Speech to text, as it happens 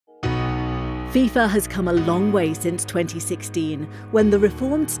FIFA has come a long way since 2016, when the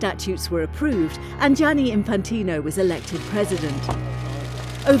reformed statutes were approved and Gianni Infantino was elected president.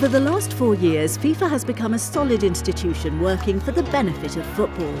 Over the last 4 years, FIFA has become a solid institution working for the benefit of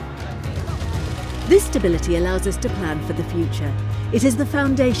football. This stability allows us to plan for the future. It is the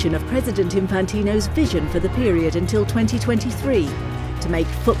foundation of President Infantino's vision for the period until 2023, to make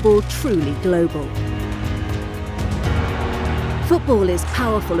football truly global. Football is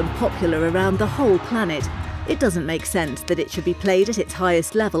powerful and popular around the whole planet. It doesn't make sense that it should be played at its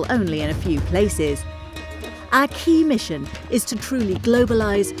highest level only in a few places. Our key mission is to truly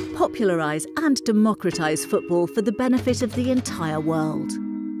globalise, popularise and democratise football for the benefit of the entire world.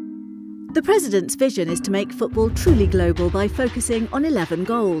 The President's vision is to make football truly global by focusing on 11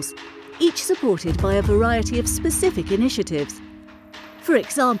 goals, each supported by a variety of specific initiatives. For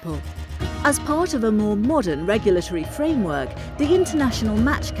example, as part of a more modern regulatory framework, the international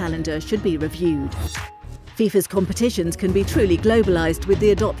match calendar should be reviewed. FIFA's competitions can be truly globalised with the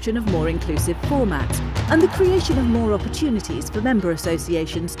adoption of more inclusive formats and the creation of more opportunities for member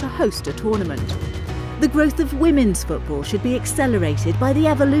associations to host a tournament. The growth of women's football should be accelerated by the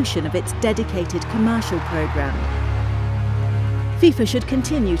evolution of its dedicated commercial programme. FIFA should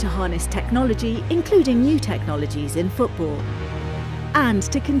continue to harness technology, including new technologies in football. And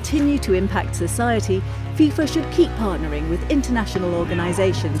to continue to impact society, FIFA should keep partnering with international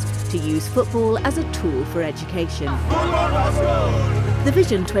organisations to use football as a tool for education. The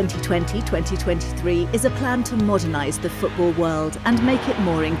Vision 2020-2023 is a plan to modernise the football world and make it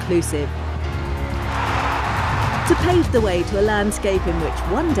more inclusive. To pave the way to a landscape in which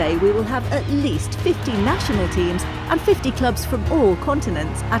one day we will have at least 50 national teams and 50 clubs from all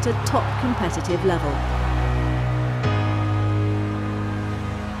continents at a top competitive level.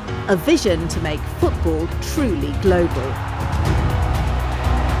 A vision to make football truly global.